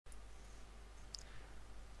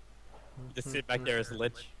Just sit back there as a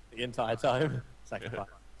lich the entire time. Sacrifice,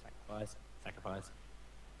 sacrifice, sacrifice.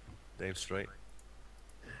 Damn straight.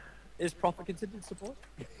 Is Prophet considered support?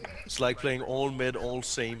 It's like playing all mid, all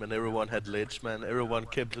same, and everyone had lich, man. Everyone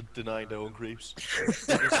kept denying their own creeps.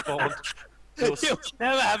 You'll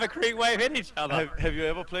never have a creep wave hit each other. Have you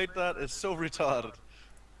ever played that? It's so retarded.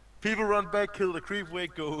 People run back, kill the creep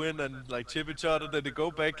wave, go in, and like chip each other, then they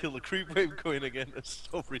go back, kill the creep wave, go in again. It's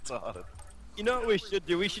so retarded. You know what we should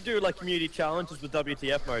do? We should do like community challenges with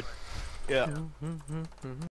WTF mode. Yeah.